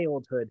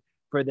childhood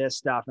for this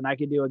stuff. And I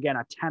could do, again,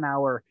 a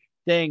 10-hour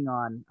thing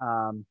on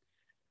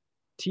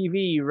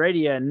TV,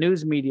 radio,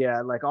 news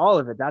media, like all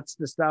of it. That's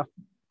the stuff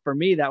for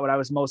me that what I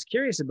was most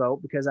curious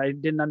about, because I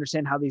didn't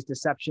understand how these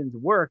deceptions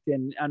worked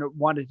and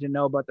wanted to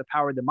know about the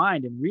power of the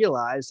mind, and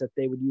realized that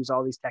they would use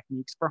all these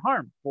techniques for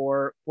harm,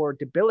 for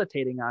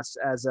debilitating us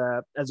as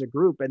a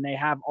group. And they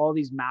have all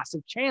these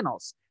massive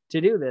channels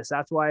to do this.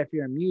 That's why if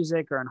you're in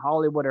music or in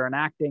Hollywood or in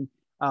acting,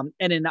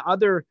 and in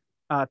other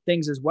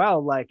things as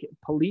well, like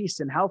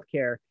police and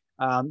healthcare,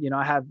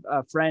 I have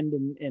a friend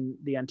in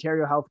the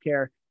Ontario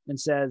healthcare, and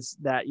says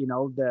that,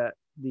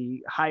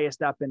 the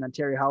highest up in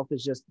Ontario Health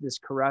is just this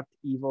corrupt,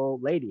 evil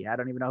lady. I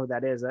don't even know who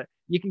that is.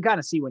 You can kind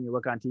of see when you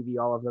look on TV,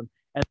 all of them.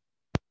 And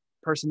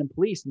person in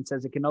police, and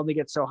says it can only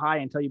get so high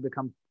until you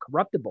become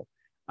corruptible.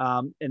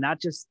 And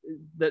that just,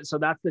 so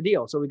that's the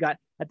deal. So we got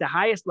at the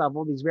highest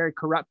level, these very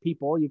corrupt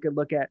people. You could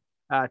look at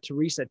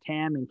Theresa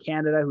Tam in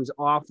Canada, who's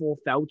awful.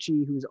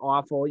 Fauci, who's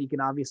awful. You can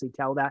obviously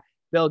tell that.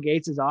 Bill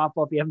Gates is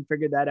awful. If you haven't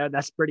figured that out,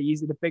 that's pretty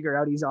easy to figure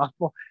out. He's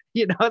awful,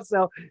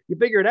 so you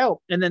figure it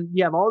out. And then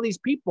you have all these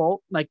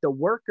people, like the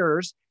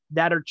workers,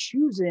 that are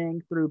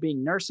choosing through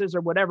being nurses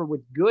or whatever with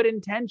good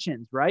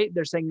intentions, right?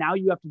 They're saying, now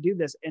you have to do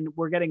this. And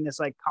we're getting this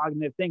like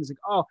cognitive things like,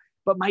 oh,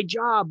 but my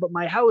job, but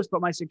my house,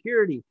 but my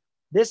security.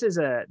 This is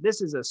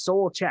a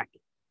soul check.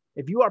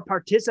 If you are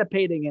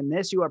participating in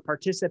this, you are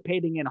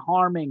participating in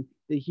harming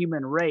the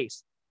human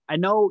race. I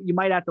know you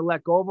might have to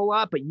let go of a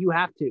lot, but you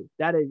have to.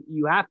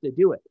 You have to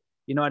do it.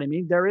 You know what I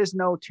mean? There is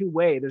no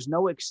two-way. There's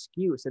no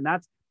excuse. And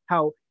that's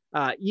how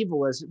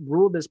evil has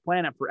ruled this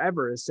planet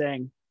forever, is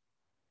saying,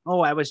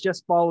 oh, I was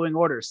just following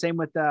orders. Same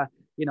with,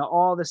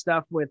 all the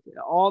stuff with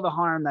all the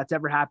harm that's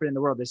ever happened in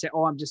the world. They say,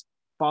 oh, I'm just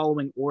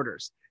following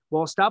orders.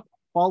 Well, stop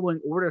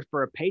following orders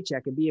for a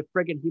paycheck and be a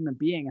friggin' human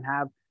being and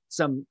have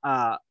some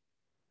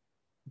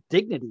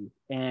dignity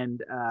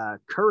and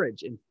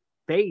courage and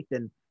faith,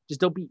 and just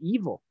don't be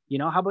evil.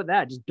 How about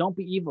that? Just don't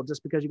be evil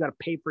just because you got to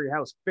pay for your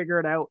house. Figure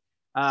it out.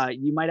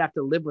 You might have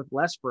to live with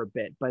less for a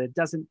bit, but it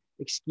doesn't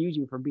excuse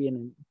you from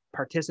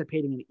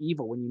participating in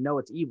evil when you know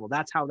it's evil.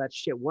 That's how that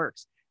shit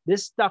works.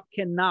 This stuff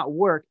cannot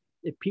work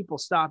if people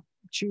stop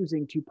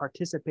choosing to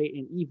participate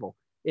in evil.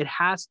 It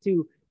has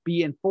to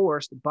be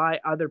enforced by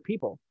other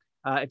people.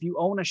 If you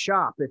own a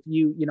shop, if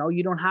you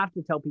don't have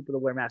to tell people to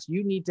wear masks.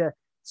 You need to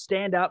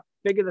stand up,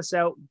 figure this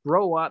out,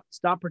 grow up,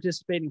 stop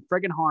participating in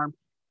friggin' harm,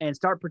 and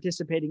start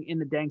participating in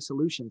the dang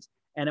solutions.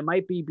 And it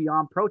might be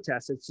beyond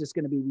protests. It's just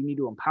going to be, we need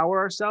to empower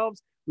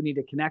ourselves. We need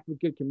to connect with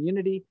good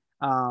community.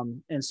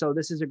 And so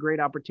this is a great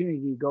opportunity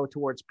to go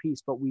towards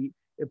peace. But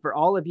for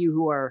all of you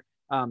who are,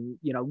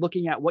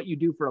 looking at what you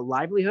do for a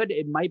livelihood,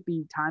 it might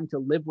be time to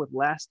live with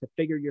less, to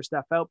figure your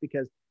stuff out,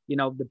 because,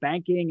 the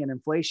banking and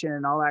inflation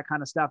and all that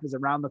kind of stuff is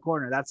around the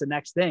corner. That's the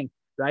next thing,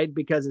 right?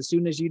 Because as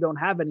soon as you don't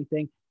have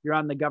anything, you're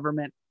on the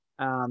government,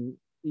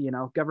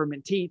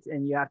 government teat,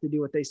 and you have to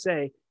do what they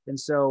say. And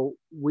so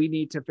we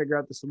need to figure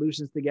out the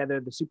solutions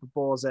together. The Super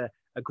Bowl is a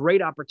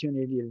great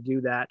opportunity to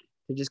do that,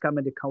 to just come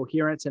into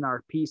coherence in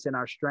our peace and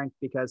our strength,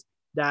 because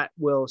that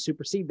will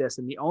supersede this.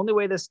 And the only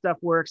way this stuff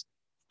works,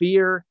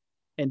 fear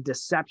and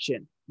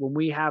deception. When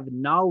we have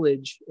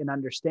knowledge and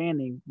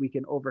understanding, we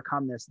can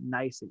overcome this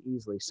nice and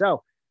easily.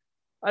 So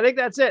I think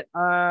that's it.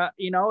 And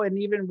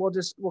even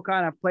we'll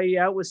kind of play you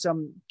out with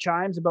some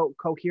chimes about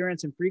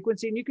coherence and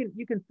frequency, and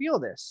you can feel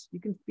this. You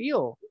can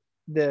feel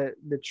the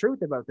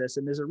truth about this,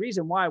 and there's a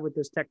reason why with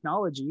this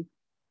technology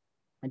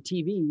and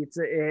TV, it's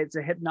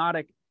a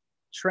hypnotic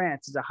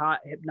trance. It's a hot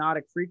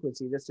hypnotic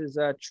frequency. This is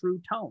true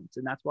tones,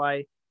 and that's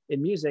why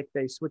in music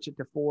they switch it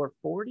to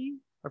 440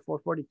 or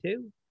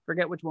 442.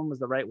 Forget which one was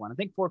the right one. I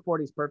think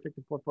 440 is perfect,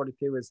 and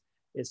 442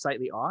 is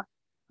slightly off.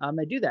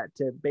 They do that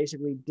to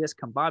basically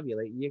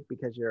discombobulate you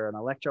because you're an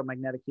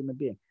electromagnetic human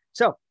being.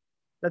 So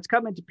let's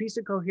come into peace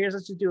and coherence.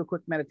 Let's just do a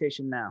quick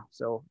meditation now.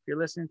 So if you're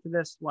listening to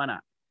this, why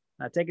not?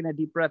 Taking a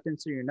deep breath in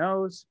through your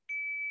nose.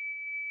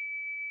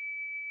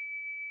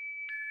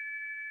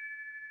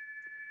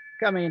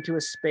 Coming into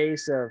a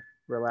space of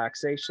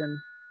relaxation.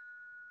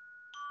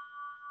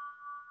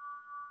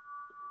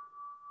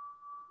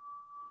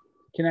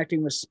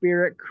 Connecting with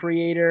spirit,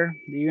 creator,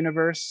 the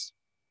universe.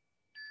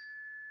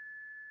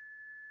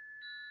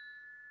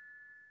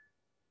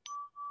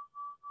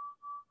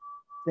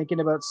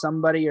 Thinking about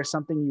somebody or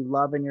something you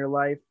love in your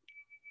life.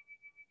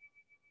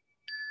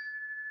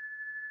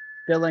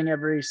 Filling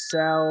every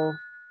cell,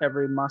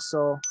 every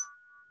muscle,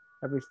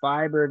 every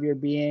fiber of your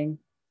being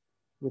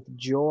with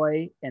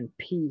joy and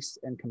peace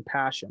and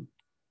compassion.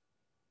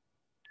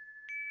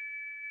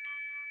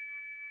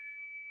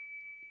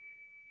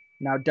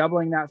 Now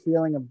doubling that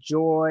feeling of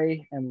joy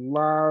and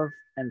love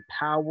and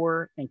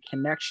power and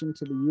connection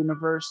to the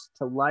universe,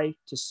 to life,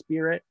 to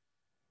spirit,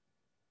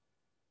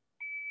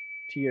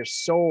 to your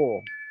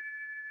soul,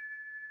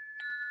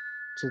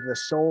 to the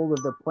soul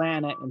of the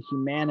planet and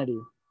humanity,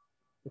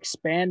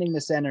 expanding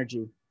this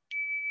energy.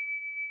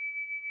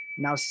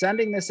 Now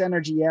sending this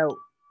energy out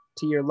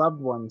to your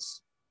loved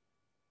ones,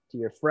 to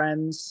your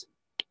friends,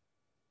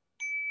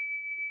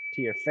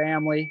 to your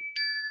family.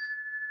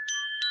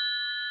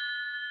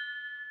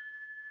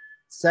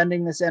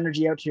 Sending this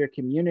energy out to your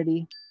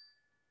community.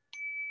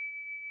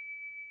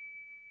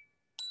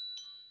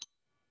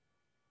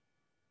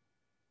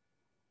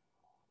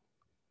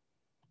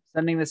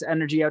 Sending this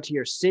energy out to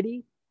your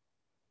city.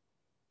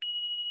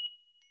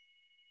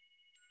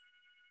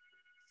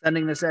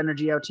 Sending this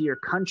energy out to your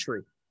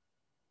country.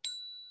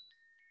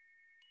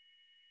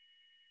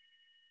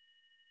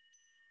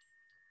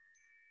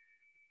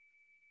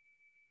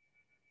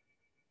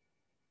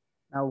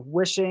 Now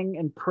wishing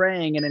and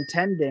praying and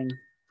intending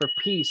for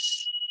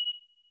peace,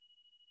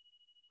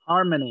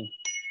 harmony,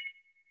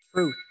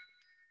 truth.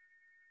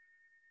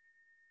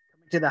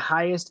 Coming to the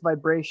highest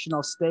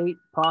vibrational state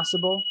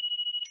possible.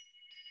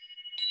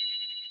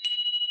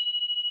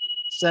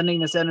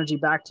 Sending this energy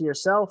back to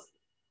yourself,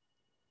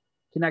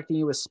 connecting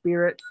you with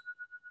spirit,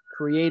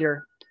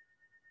 creator,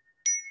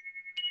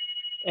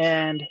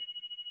 and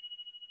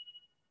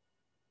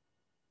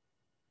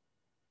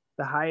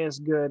the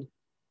highest good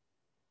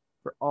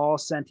for all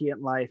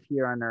sentient life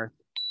here on Earth,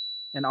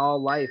 and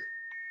all life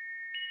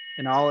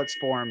in all its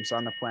forms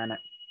on the planet.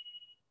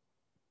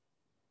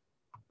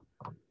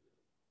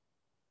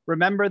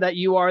 Remember that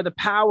you are the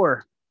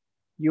power.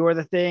 You are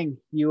the thing.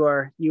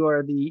 You're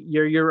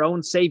your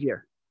own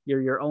savior.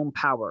 You're your own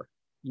power.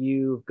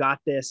 You've got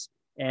this.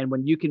 And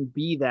when you can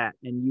be that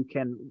and you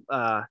can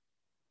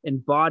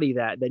embody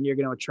that, then you're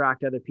going to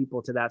attract other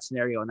people to that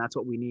scenario. And that's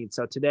what we need.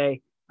 So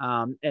today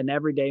and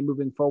every day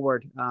moving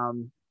forward,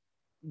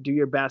 do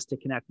your best to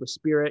connect with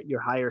spirit, your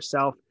higher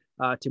self,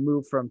 to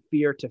move from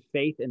fear to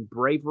faith and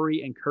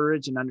bravery and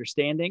courage and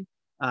understanding,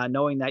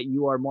 knowing that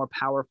you are more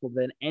powerful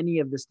than any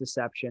of this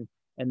deception.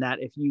 And that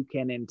if you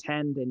can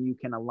intend and you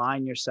can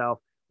align yourself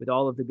with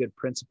all of the good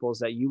principles,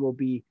 that you will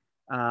be,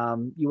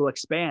 you will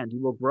expand,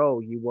 you will grow,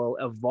 you will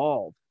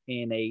evolve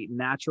in a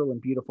natural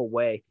and beautiful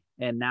way.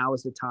 And now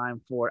is the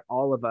time for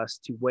all of us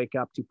to wake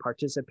up, to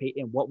participate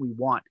in what we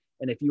want.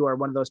 And if you are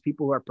one of those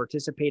people who are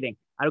participating,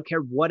 I don't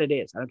care what it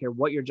is. I don't care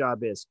what your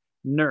job is,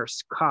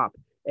 nurse, cop,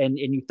 and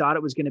you thought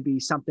it was going to be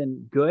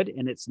something good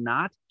and it's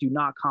not, do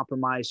not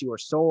compromise your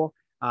soul.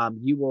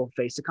 You will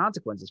face the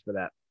consequences for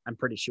that. I'm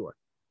pretty sure.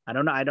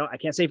 I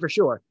can't say for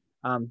sure,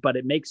 but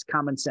it makes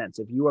common sense.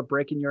 If you are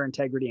breaking your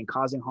integrity and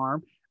causing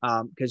harm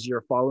because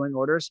you're following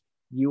orders,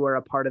 you are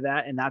a part of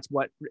that. And that's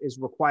what is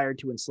required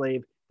to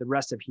enslave the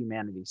rest of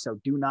humanity. So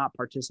do not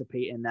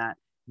participate in that.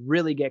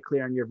 Really get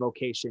clear on your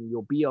vocation.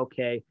 You'll be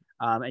okay.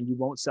 And you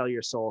won't sell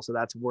your soul. So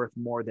that's worth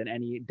more than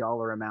any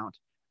dollar amount.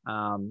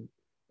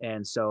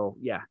 And so,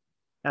 yeah,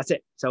 that's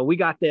it. So we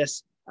got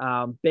this.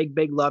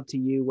 Big love to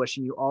you.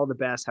 Wishing you all the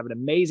best. Have an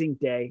amazing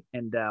day.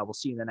 And we'll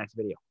see you in the next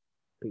video.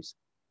 Peace.